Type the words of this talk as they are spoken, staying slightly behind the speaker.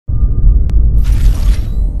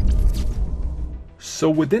So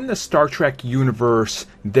within the Star Trek universe,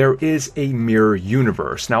 there is a mirror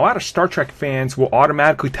universe. Now, a lot of Star Trek fans will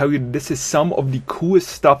automatically tell you that this is some of the coolest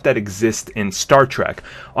stuff that exists in Star Trek.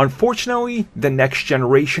 Unfortunately, The Next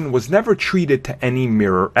Generation was never treated to any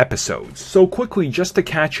mirror episodes. So quickly, just to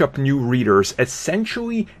catch up new readers,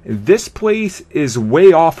 essentially, this place is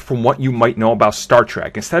way off from what you might know about Star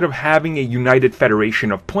Trek. Instead of having a united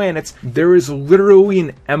federation of planets, there is literally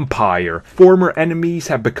an empire. Former enemies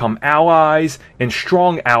have become allies, and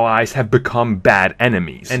strong allies have become bad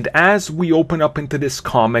enemies. And as we open up into this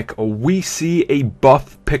comic, we see a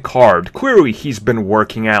buff Picard. Clearly he's been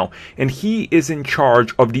working out, and he is in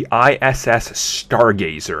charge of the ISS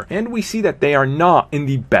Stargazer. And we see that they are not in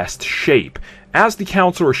the best shape. As the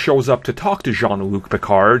counselor shows up to talk to Jean-Luc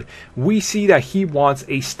Picard, we see that he wants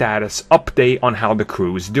a status update on how the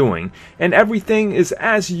crew is doing, and everything is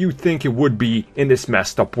as you think it would be in this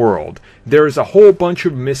messed up world. There is a whole bunch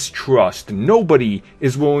of mistrust. Nobody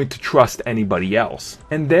is willing to trust anybody else.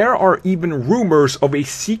 And there are even rumors of a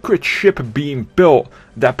secret ship being built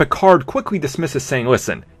that Picard quickly dismisses, saying,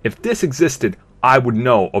 listen, if this existed, I would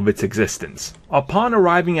know of its existence. Upon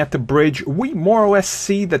arriving at the bridge, we more or less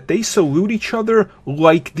see that they salute each other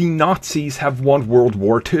like the Nazis have won World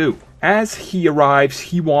War II. As he arrives,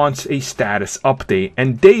 he wants a status update,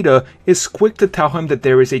 and Data is quick to tell him that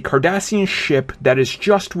there is a Cardassian ship that is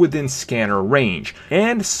just within scanner range,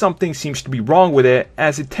 and something seems to be wrong with it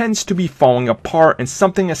as it tends to be falling apart and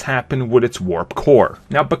something has happened with its warp core.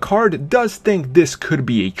 Now, Picard does think this could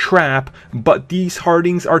be a trap, but these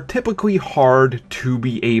hardings are typically hard to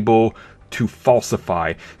be able to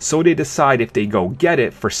falsify, so they decide if they go get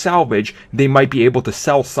it for salvage, they might be able to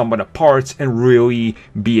sell some of the parts and really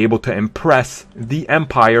be able to impress the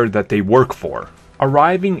empire that they work for.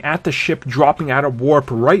 Arriving at the ship, dropping out of warp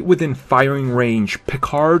right within firing range,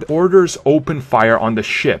 Picard orders open fire on the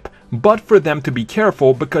ship, but for them to be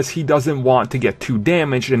careful because he doesn't want to get too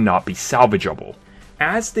damaged and not be salvageable.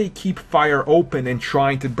 As they keep fire open and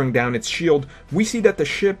trying to bring down its shield, we see that the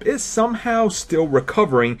ship is somehow still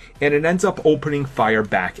recovering, and it ends up opening fire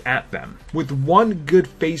back at them. With one good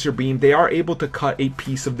phaser beam, they are able to cut a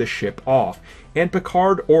piece of the ship off, and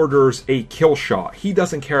Picard orders a kill shot. He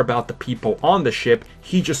doesn't care about the people on the ship,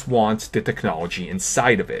 he just wants the technology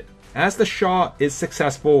inside of it. As the shot is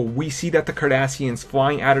successful, we see that the Cardassians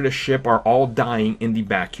flying out of the ship are all dying in the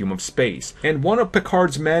vacuum of space. And one of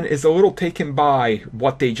Picard's men is a little taken by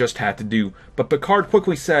what they just had to do, but Picard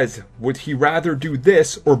quickly says, would he rather do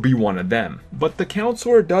this or be one of them? But the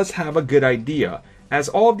counselor does have a good idea. As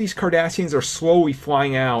all of these Cardassians are slowly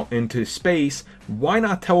flying out into space, why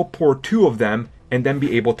not teleport 2 of them and then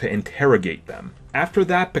be able to interrogate them? After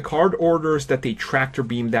that, Picard orders that they tractor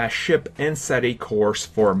beam that ship and set a course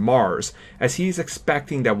for Mars, as he's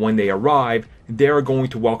expecting that when they arrive, they're going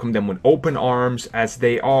to welcome them with open arms as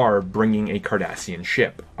they are bringing a Cardassian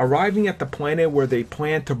ship. Arriving at the planet where they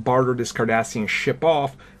plan to barter this Cardassian ship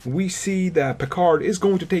off, we see that Picard is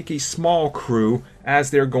going to take a small crew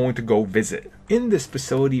as they're going to go visit. In this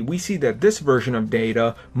facility, we see that this version of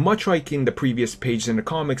Data, much like in the previous pages in the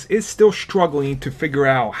comics, is still struggling to figure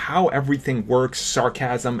out how everything works,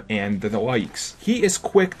 sarcasm, and the likes. He is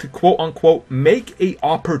quick to quote-unquote make a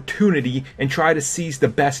opportunity and try to seize the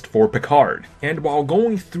best for Picard. And while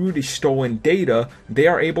going through the stolen data, they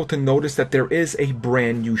are able to notice that there is a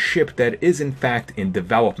brand new ship that is in fact in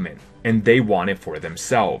development, and they want it for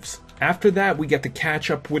themselves. After that, we get to catch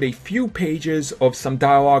up with a few pages of some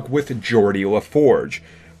dialogue with Geordi LaForge,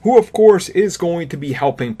 who of course is going to be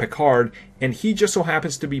helping Picard, and he just so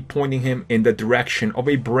happens to be pointing him in the direction of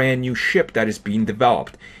a brand new ship that is being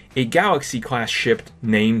developed, a Galaxy-class ship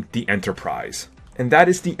named the Enterprise. And that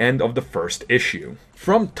is the end of the first issue.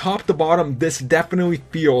 From top to bottom, this definitely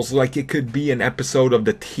feels like it could be an episode of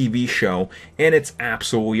the TV show, and it's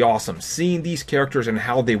absolutely awesome. Seeing these characters and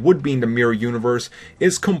how they would be in the mirror universe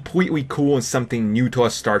is completely cool and something new to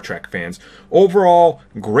us Star Trek fans. Overall,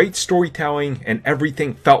 great storytelling, and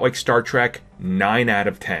everything felt like Star Trek. 9 out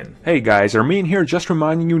of 10. Hey guys, Armin here, just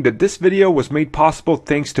reminding you that this video was made possible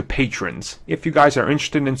thanks to patrons. If you guys are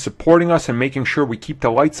interested in supporting us and making sure we keep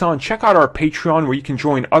the lights on, check out our Patreon where you can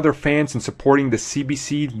join other fans in supporting the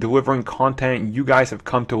CBC, delivering content you guys have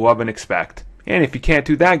come to love and expect. And if you can't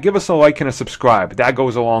do that, give us a like and a subscribe. That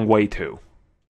goes a long way too.